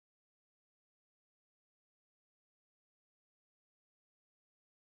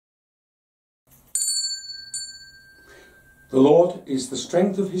The Lord is the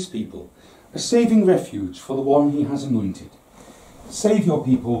strength of his people, a saving refuge for the one he has anointed. Save your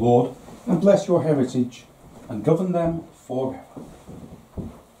people, Lord, and bless your heritage, and govern them forever.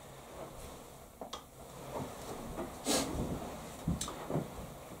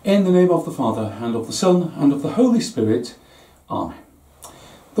 In the name of the Father, and of the Son, and of the Holy Spirit. Amen.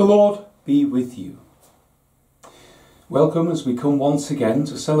 The Lord be with you. Welcome as we come once again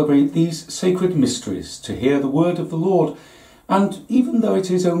to celebrate these sacred mysteries, to hear the word of the Lord, and even though it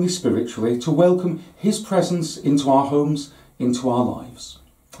is only spiritually, to welcome his presence into our homes, into our lives.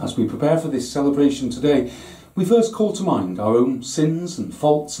 As we prepare for this celebration today, we first call to mind our own sins and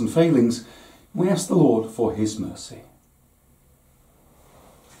faults and failings. We ask the Lord for his mercy.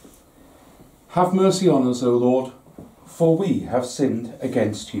 Have mercy on us, O Lord, for we have sinned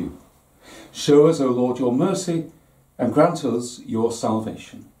against you. Show us, O Lord, your mercy, and grant us your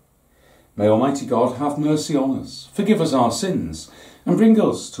salvation. May Almighty God have mercy on us, forgive us our sins, and bring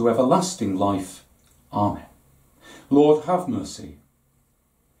us to everlasting life. Amen. Lord, have mercy.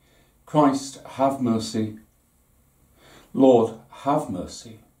 Christ, have mercy. Lord, have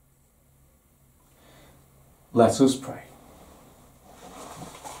mercy. Let us pray.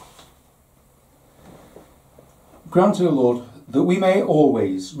 Grant, O Lord, that we may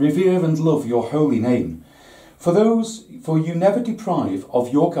always revere and love your holy name. For you never deprive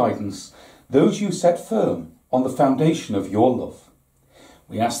of your guidance those you set firm on the foundation of your love.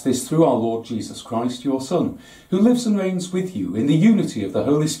 We ask this through our Lord Jesus Christ, your Son, who lives and reigns with you in the unity of the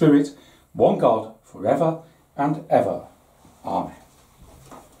Holy Spirit, one God, forever and ever. Amen.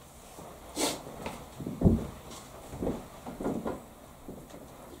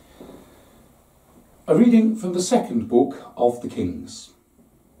 A reading from the second book of the Kings.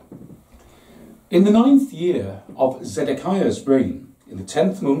 In the 9th year of Zedekiah's reign, in the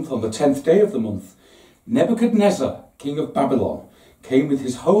 10th month, on the 10th day of the month, Nebuchadnezzar, king of Babylon, came with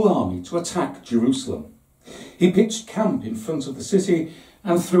his whole army to attack Jerusalem. He pitched camp in front of the city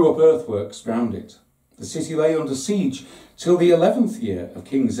and threw up earthworks round it. The city lay under siege till the 11th year of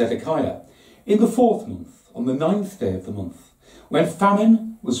King Zedekiah, in the 4th month, on the 9th day of the month, when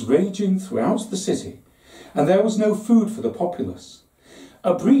famine was raging throughout the city, and there was no food for the populace.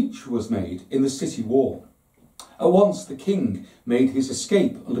 A breach was made in the city wall. At once the king made his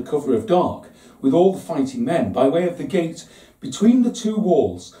escape under cover of dark, with all the fighting men, by way of the gate between the two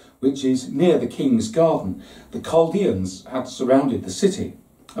walls, which is near the king's garden. The Chaldeans had surrounded the city,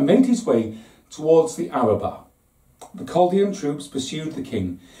 and made his way towards the Arabah. The Chaldean troops pursued the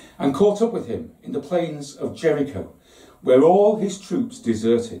king, and caught up with him in the plains of Jericho, where all his troops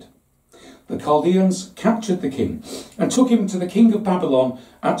deserted. The Chaldeans captured the king, and took him to the king of Babylon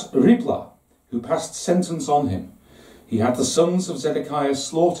at Riblah, who passed sentence on him. He had the sons of Zedekiah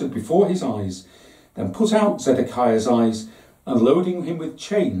slaughtered before his eyes, then put out Zedekiah's eyes, and loading him with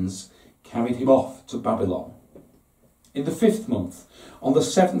chains, carried him off to Babylon. In the 5th month, on the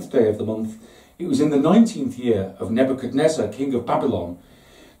 7th day of the month, it was in the 19th year of Nebuchadnezzar, king of Babylon,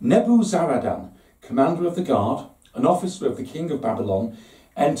 Nebuzaradan, commander of the guard, an officer of the king of Babylon,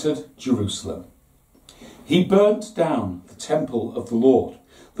 entered Jerusalem. He burnt down the temple of the Lord,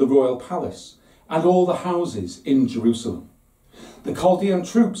 the royal palace, and all the houses in Jerusalem. The Chaldean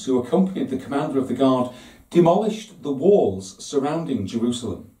troops who accompanied the commander of the guard demolished the walls surrounding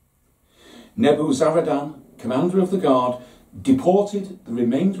Jerusalem. Nebuzaradan, commander of the guard, deported the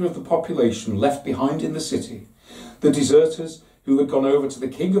remainder of the population left behind in the city, the deserters who had gone over to the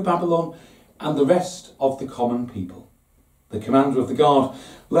king of Babylon, and the rest of the common people. The commander of the guard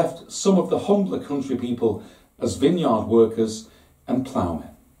left some of the humbler country people as vineyard workers and ploughmen.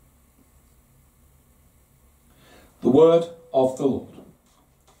 The word of the Lord.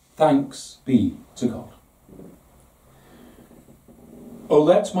 Thanks be to God. O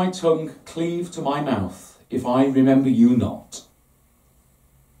let my tongue cleave to my mouth, if I remember you not.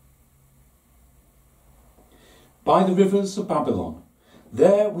 By the rivers of Babylon,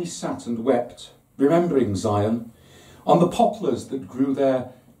 there we sat and wept, remembering Zion. On the poplars that grew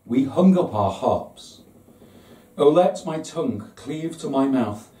there, we hung up our harps. O let my tongue cleave to my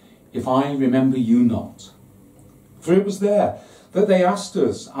mouth, if I remember you not. For it was there that they asked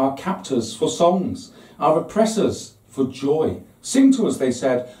us, our captors, for songs, our oppressors for joy. Sing to us, they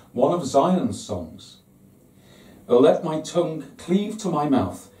said, one of Zion's songs. O let my tongue cleave to my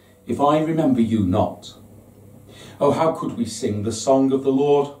mouth, if I remember you not. Oh, how could we sing the song of the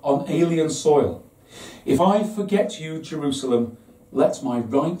Lord on alien soil? If I forget you, Jerusalem, let my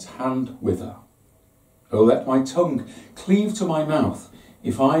right hand wither. Oh, let my tongue cleave to my mouth,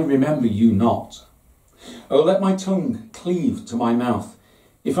 if I remember you not. Oh, let my tongue cleave to my mouth,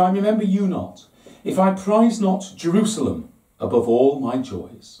 if I remember you not. If I prize not Jerusalem, above all my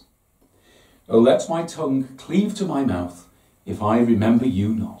joys. O let my tongue cleave to my mouth, if I remember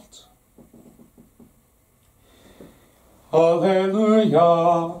you not.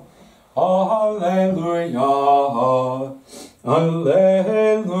 Alleluia, alleluia,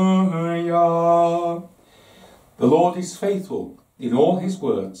 alleluia. The Lord is faithful in all his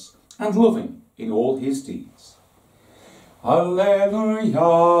words and loving in all his deeds.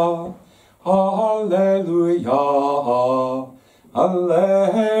 Alleluia, alleluia,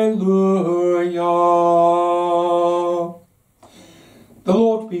 alleluia. The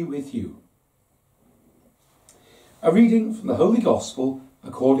Lord be with you. A reading from the Holy Gospel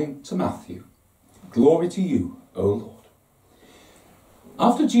according to Matthew. Glory to you, O Lord.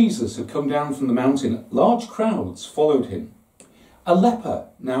 After Jesus had come down from the mountain, large crowds followed him. A leper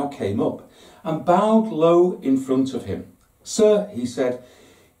now came up and bowed low in front of him. Sir, he said,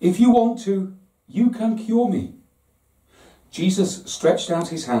 if you want to, you can cure me. Jesus stretched out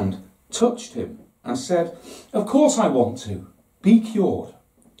his hand, touched him, and said, of course I want to. Be cured.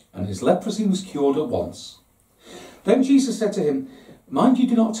 And his leprosy was cured at once. Then Jesus said to him, mind you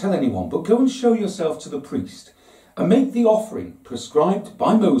do not tell anyone, but go and show yourself to the priest, and make the offering prescribed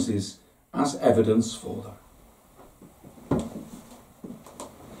by Moses as evidence for them.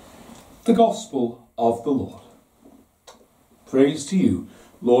 The Gospel of the Lord. Praise to you,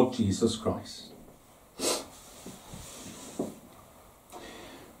 Lord Jesus Christ.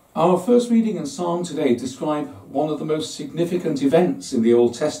 Our first reading and psalm today describe one of the most significant events in the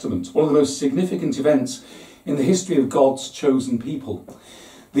Old Testament, one of the most significant events in the history of God's chosen people.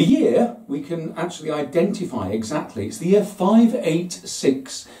 The year we can actually identify exactly. It's the year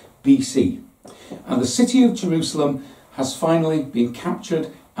 586 BC. And the city of Jerusalem has finally been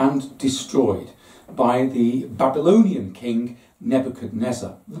captured and destroyed by the Babylonian king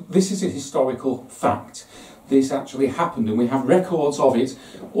Nebuchadnezzar. This is a historical fact. This actually happened, and we have records of it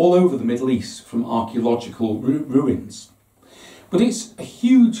all over the Middle East from archaeological ruins. But it's a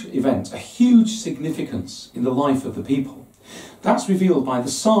huge event, a huge significance in the life of the people. That's revealed by the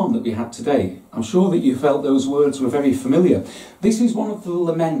psalm that we had today. I'm sure that you felt those words were very familiar. This is one of the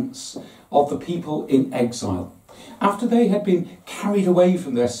laments of the people in exile. After they had been carried away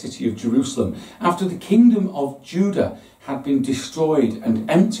from their city of Jerusalem, after the kingdom of Judah had been destroyed and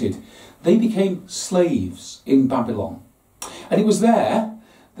emptied, they became slaves in Babylon. And it was there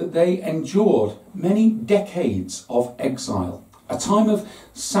that they endured many decades of exile, a time of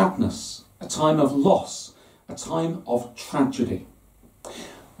sadness, a time of loss, a time of tragedy.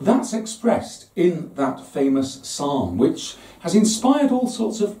 That's expressed in that famous psalm, which has inspired all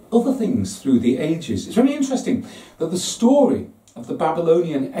sorts of other things through the ages. It's very interesting that the story of the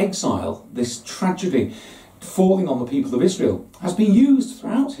Babylonian exile, this tragedy falling on the people of Israel, has been used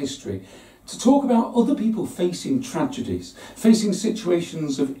throughout history to talk about other people facing tragedies, facing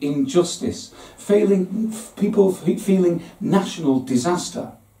situations of injustice, people feeling national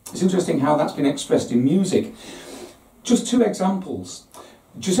disaster. It's interesting how that's been expressed in music. Just two examples.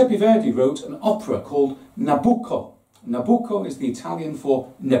 Giuseppe Verdi wrote an opera called Nabucco. Nabucco is the Italian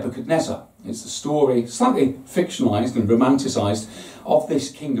for Nebuchadnezzar. It's a story, slightly fictionalised and romanticised, of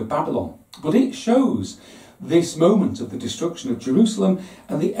this king of Babylon. But it shows this moment of the destruction of Jerusalem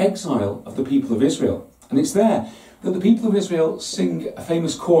and the exile of the people of Israel. And it's there that the people of Israel sing a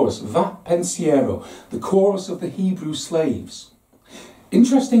famous chorus, Va Pensiero, the chorus of the Hebrew slaves.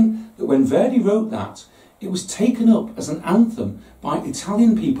 Interesting that when Verdi wrote that, it was taken up as an anthem by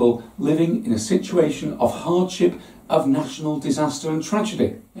Italian people living in a situation of hardship, of national disaster and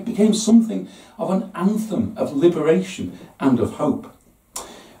tragedy. It became something of an anthem of liberation and of hope.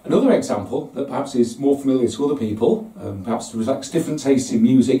 Another example that perhaps is more familiar to other people, perhaps reflects different tastes in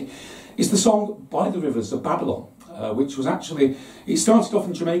music, is the song By the Rivers of Babylon, which was actually, it started off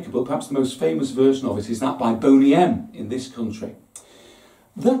in Jamaica, but perhaps the most famous version of it is that by Boney M in this country.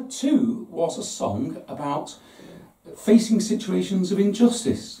 That too was a song about facing situations of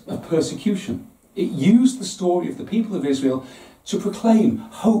injustice, of persecution. It used the story of the people of Israel to proclaim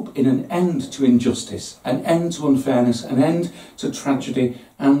hope in an end to injustice, an end to unfairness, an end to tragedy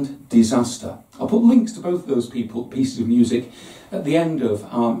and disaster. I'll put links to both of those pieces of music at the end of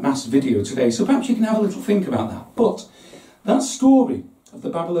our mass video today, so perhaps you can have a little think about that. But that story of the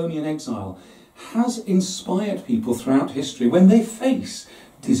Babylonian exile has inspired people throughout history when they face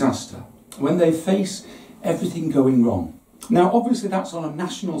disaster, when they face everything going wrong. Now, obviously that's on a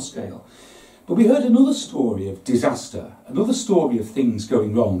national scale, but we heard another story of disaster, another story of things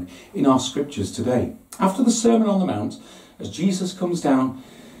going wrong in our scriptures today. After the Sermon on the Mount, as Jesus comes down,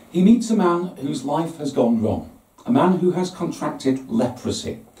 he meets a man whose life has gone wrong, a man who has contracted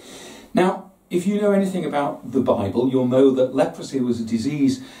leprosy. Now, If you know anything about the Bible, you'll know that leprosy was a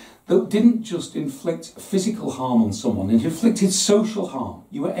disease that didn't just inflict physical harm on someone, it inflicted social harm.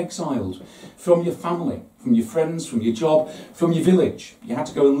 You were exiled from your family, from your friends, from your job, from your village. You had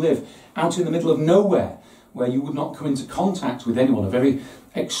to go and live out in the middle of nowhere where you would not come into contact with anyone, a very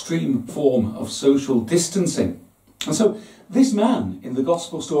extreme form of social distancing. And so this man in the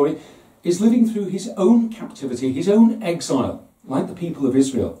gospel story is living through his own captivity, his own exile, like the people of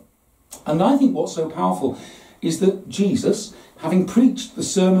Israel. And I think what's so powerful is that Jesus, having preached the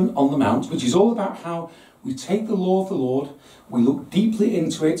Sermon on the Mount, which is all about how we take the law of the Lord, we look deeply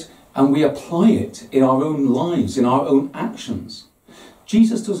into it, and we apply it in our own lives, in our own actions.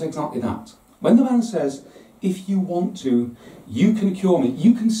 Jesus does exactly that. When the man says, if you want to, you can cure me,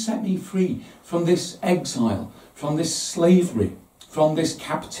 you can set me free from this exile, from this slavery, from this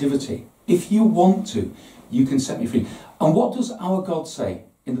captivity. If you want to, you can set me free. And what does our God say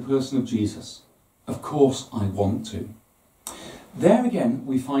in the person of Jesus? Of course I want to. There again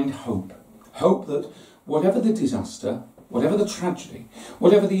we find hope. Hope that whatever the disaster, whatever the tragedy,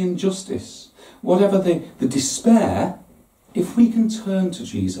 whatever the injustice, whatever the despair, if we can turn to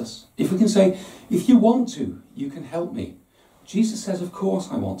Jesus, if we can say, if you want to, you can help me. Jesus says, of course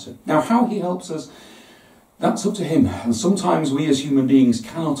I want to. Now how he helps us, that's up to him. And sometimes we as human beings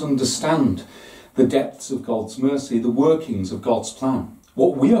cannot understand the depths of God's mercy, the workings of God's plan.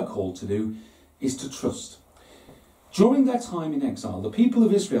 What we are called to do is to trust. During their time in exile, the people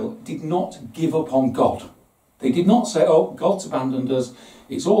of Israel did not give up on God. They did not say, oh, God's abandoned us,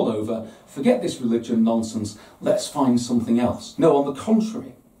 it's all over, forget this religion nonsense, let's find something else. No, on the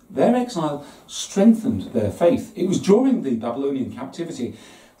contrary, their exile strengthened their faith. It was during the Babylonian captivity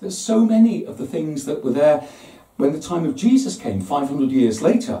that so many of the things that were there when the time of Jesus came 500 years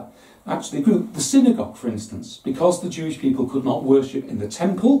later actually grew. The synagogue, for instance, because the Jewish people could not worship in the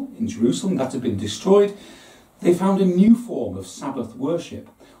temple in Jerusalem, that had been destroyed, they found a new form of Sabbath worship,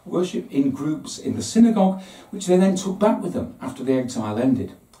 worship in groups in the synagogue, which they then took back with them after the exile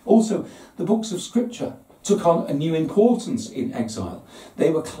ended. Also, the books of Scripture took on a new importance in exile.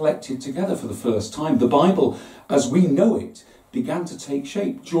 They were collected together for the first time. The Bible, as we know it, began to take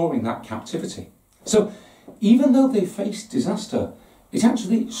shape during that captivity. So, even though they faced disaster, it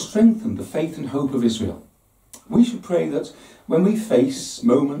actually strengthened the faith and hope of Israel. We should pray that when we face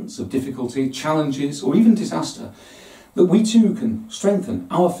moments of difficulty, challenges, or even disaster, that we too can strengthen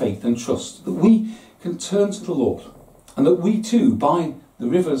our faith and trust, that we can turn to the Lord, and that we too, by the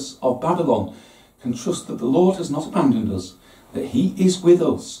rivers of Babylon, can trust that the Lord has not abandoned us, that he is with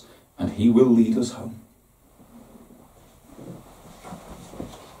us, and he will lead us home.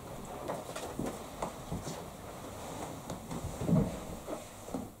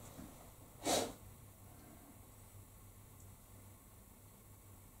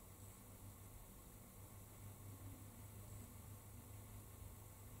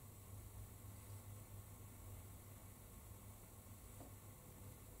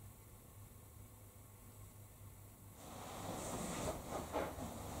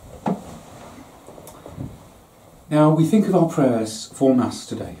 Now we think of our prayers for Mass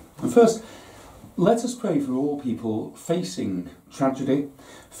today. And first, let us pray for all people facing tragedy,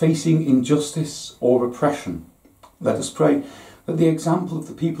 facing injustice or oppression. Let us pray that the example of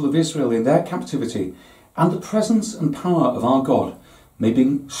the people of Israel in their captivity and the presence and power of our God may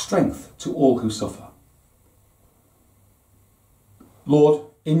bring strength to all who suffer. Lord,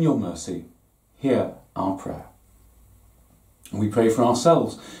 in your mercy, hear our prayer. And we pray for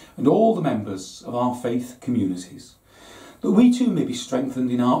ourselves and all the members of our faith communities, that we too may be strengthened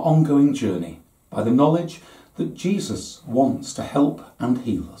in our ongoing journey by the knowledge that Jesus wants to help and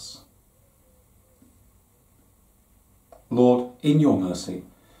heal us. Lord, in your mercy,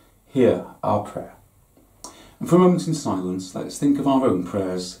 hear our prayer. And for a moment in silence, let us think of our own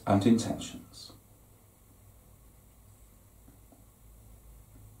prayers and intentions.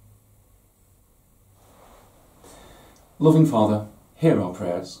 Loving Father, hear our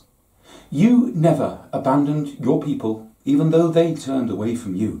prayers. You never abandoned your people, even though they turned away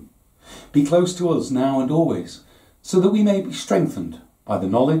from you. Be close to us now and always, so that we may be strengthened by the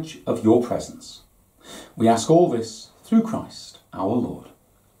knowledge of your presence. We ask all this through Christ our Lord.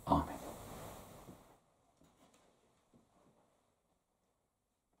 Amen.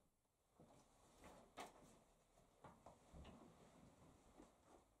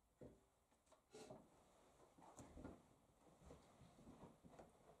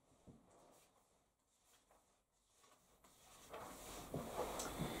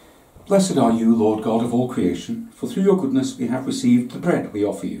 Blessed are you, Lord God of all creation, for through your goodness we have received the bread we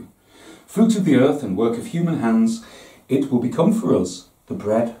offer you. Fruit of the earth and work of human hands, it will become for us the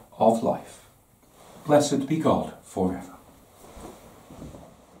bread of life. Blessed be God forever.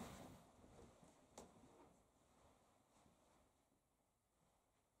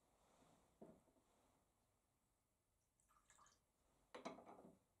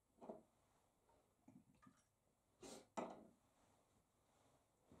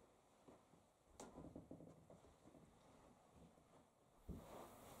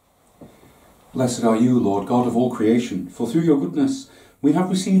 Blessed are you, Lord God of all creation, for through your goodness we have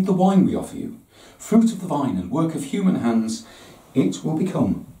received the wine we offer you, fruit of the vine and work of human hands. It will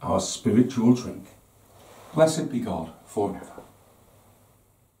become our spiritual drink. Blessed be God forever.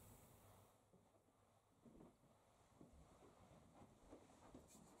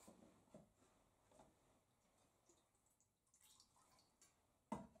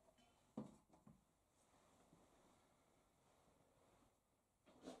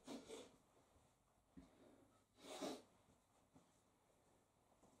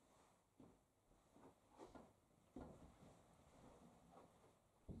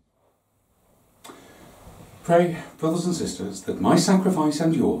 Pray, brothers and sisters, that my sacrifice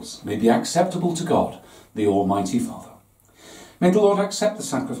and yours may be acceptable to God, the Almighty Father. May the Lord accept the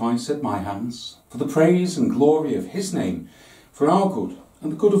sacrifice at my hands, for the praise and glory of his name, for our good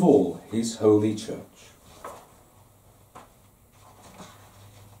and the good of all his holy church.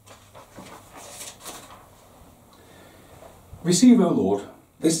 Receive, O Lord,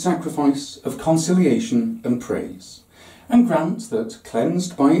 this sacrifice of conciliation and praise, and grant that,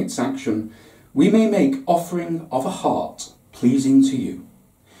 cleansed by its action, we may make offering of a heart pleasing to you.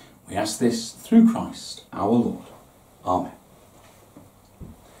 We ask this through Christ our Lord. Amen.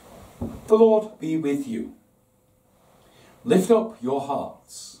 The Lord be with you. Lift up your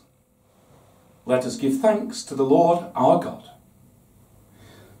hearts. Let us give thanks to the Lord our God.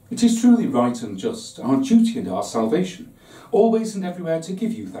 It is truly right and just, our duty and our salvation, always and everywhere to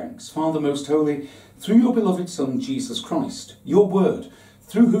give you thanks, Father most holy, through your beloved Son, Jesus Christ, your word,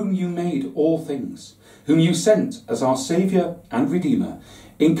 through whom you made all things, whom you sent as our Saviour and Redeemer,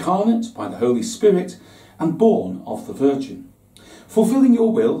 incarnate by the Holy Spirit and born of the Virgin. Fulfilling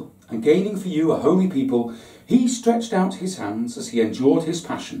your will and gaining for you a holy people, he stretched out his hands as he endured his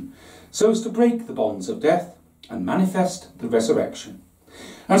passion, so as to break the bonds of death and manifest the resurrection.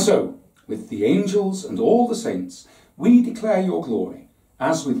 And so, with the angels and all the saints, we declare your glory,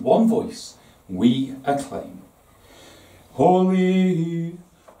 as with one voice we acclaim. Holy,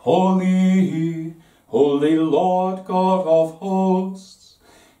 holy, holy Lord God of hosts,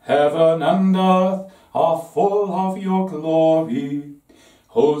 heaven and earth are full of your glory.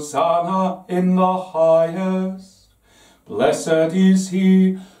 Hosanna in the highest. Blessed is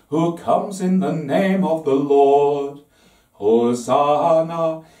he who comes in the name of the Lord.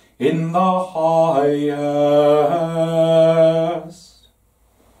 Hosanna in the highest.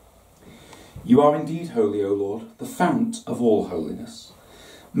 You are indeed holy, O Lord, the fount of all holiness.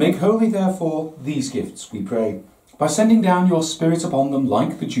 Make holy, therefore, these gifts, we pray, by sending down your Spirit upon them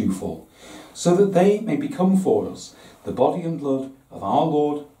like the dewfall, so that they may become for us the body and blood of our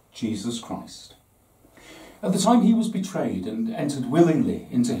Lord Jesus Christ. At the time he was betrayed and entered willingly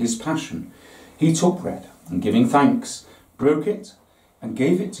into his passion, he took bread, and giving thanks, broke it, and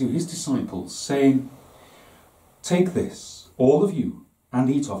gave it to his disciples, saying, "Take this, all of you, and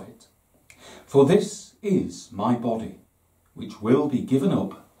eat of it. For this is my body, which will be given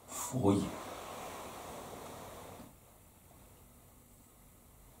up for you."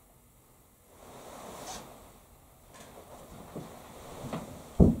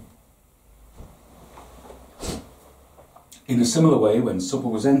 In a similar way, when supper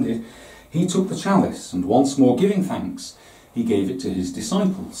was ended, he took the chalice, and once more giving thanks, he gave it to his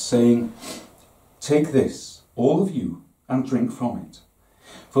disciples, saying, "Take this, all of you, and drink from it.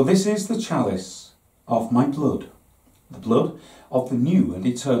 For this is the chalice of my blood, the blood of the new and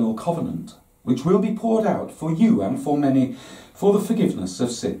eternal covenant, which will be poured out for you and for many for the forgiveness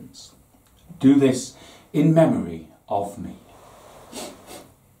of sins. Do this in memory of me."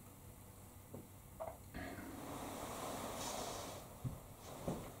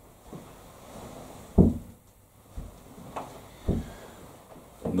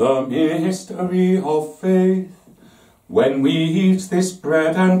 The mystery of faith. When we eat this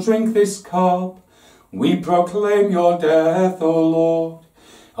bread and drink this cup, we proclaim your death, O Lord,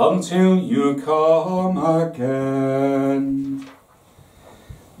 until you come again.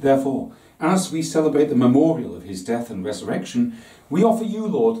 Therefore, as we celebrate the memorial of his death and resurrection, we offer you,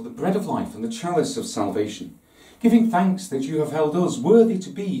 Lord, the bread of life and the chalice of salvation, giving thanks that you have held us worthy to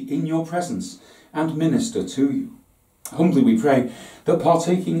be in your presence and minister to you. Humbly we pray that,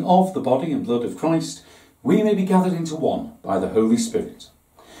 partaking of the body and blood of Christ, we may be gathered into one by the Holy Spirit.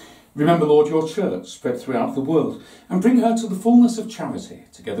 Remember, Lord, your church spread throughout the world, and bring her to the fullness of charity,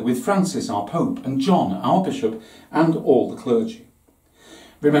 together with Francis, our Pope, and John, our Bishop, and all the clergy.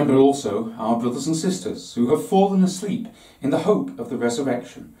 Remember also our brothers and sisters who have fallen asleep in the hope of the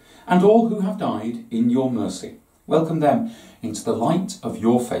resurrection, and all who have died in your mercy. Welcome them into the light of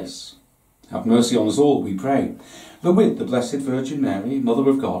your face. Have mercy on us all, we pray, that with the Blessed Virgin Mary, Mother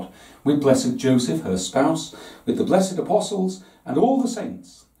of God, with blessed Joseph, her spouse, with the blessed apostles, and all the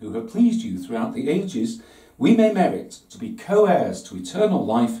saints who have pleased you throughout the ages, we may merit to be co-heirs to eternal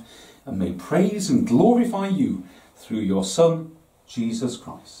life, and may praise and glorify you through your Son, Jesus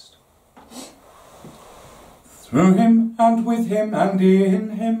Christ. Through him, and with him, and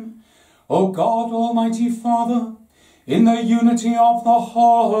in him, O God, Almighty Father, in the unity of the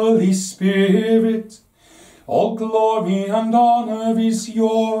Holy Spirit, all glory and honour is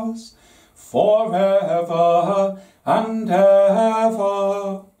yours, forever and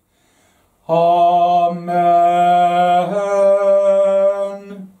ever. Amen.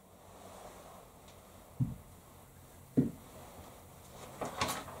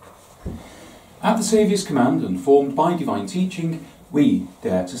 At the Saviour's command and formed by divine teaching, we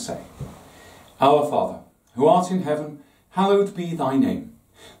dare to say, Our Father, who art in heaven, hallowed be thy name.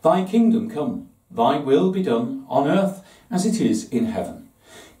 Thy kingdom come, thy will be done, on earth as it is in heaven.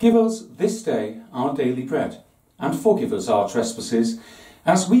 Give us this day our daily bread, and forgive us our trespasses,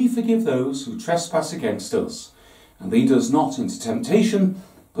 as we forgive those who trespass against us. And lead us not into temptation,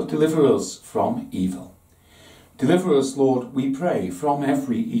 but deliver us from evil. Deliver us, Lord, we pray, from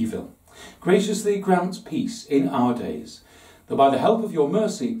every evil. Graciously grant peace in our days, that by the help of your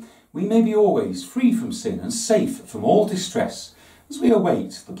mercy we may be always free from sin and safe from all distress, as we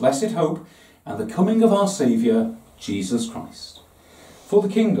await the blessed hope and the coming of our Saviour, Jesus Christ. For the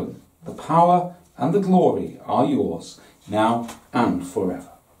kingdom, the power, and the glory are yours, now and forever.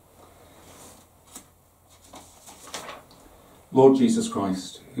 Lord Jesus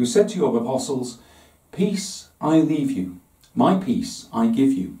Christ, who said to your apostles, Peace I leave you, my peace I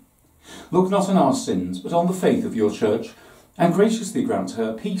give you. Look not on our sins, but on the faith of your church, and graciously grant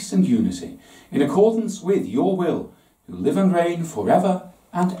her peace and unity, in accordance with your will, who live and reign forever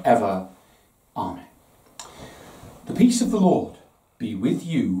and ever. Amen. The peace of the Lord be with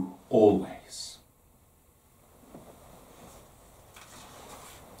you always.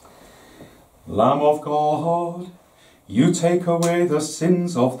 Lamb of God, you take away the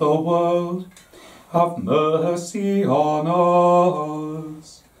sins of the world. Have mercy on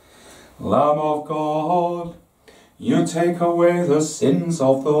us. Lamb of God, you take away the sins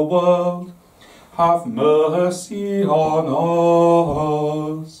of the world. Have mercy on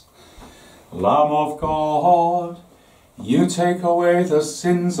us. Lamb of God, you take away the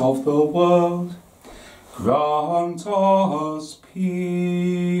sins of the world. Grant us peace.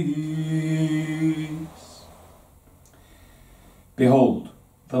 Behold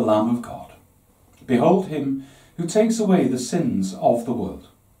the Lamb of God. Behold him who takes away the sins of the world.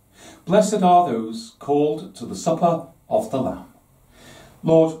 Blessed are those called to the supper of the Lamb.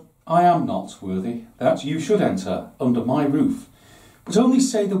 Lord, I am not worthy that you should enter under my roof, but only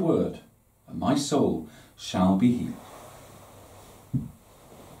say the word, and my soul shall be healed.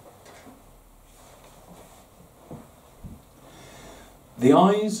 The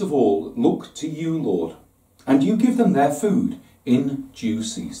eyes of all look to you, Lord, and you give them their food in due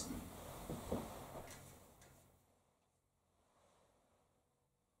season.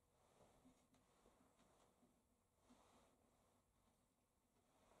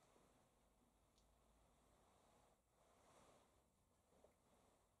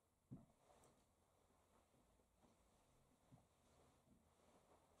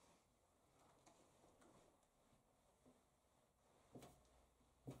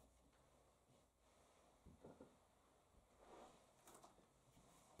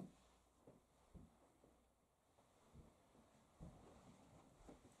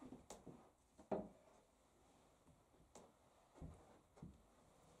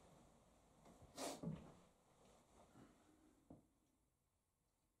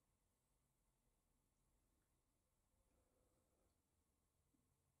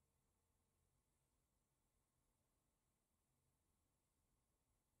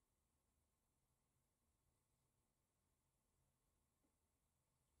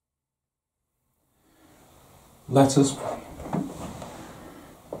 Let us pray.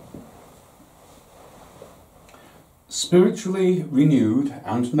 Spiritually renewed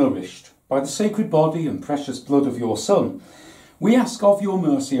and nourished by the sacred body and precious blood of your Son, we ask of your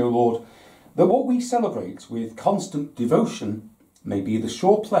mercy, O Lord, that what we celebrate with constant devotion may be the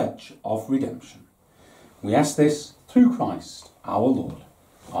sure pledge of redemption. We ask this through Christ our Lord.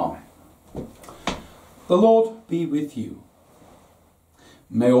 Amen. The Lord be with you.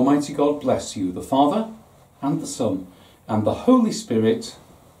 May Almighty God bless you, the Father, and the Son, and the Holy Spirit.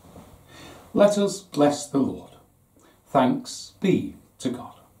 Let us bless the Lord. Thanks be to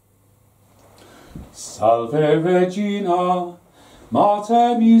God. Salve Regina,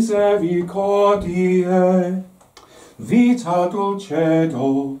 Mater misericordiae, vita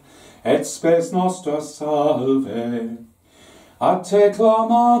dulcedo, et spes nostra salve. A te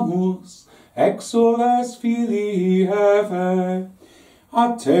clamamus, exules filii Eve,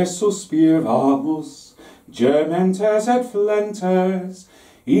 a te suspiramus, gementes et flentes,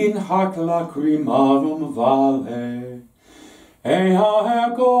 in hac lacrimarum vale. Ea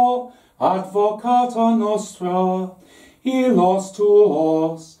ergo, advocata nostra, illos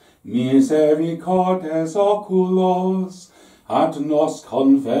tuos, misericordes oculos, ad nos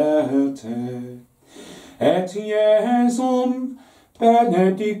converte. Et Iesum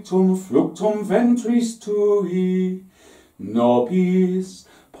benedictum fructum ventris tui, nobis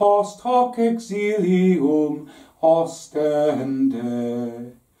post hoc exilium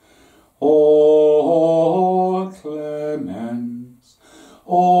ostende. O clemens,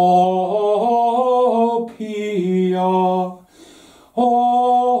 O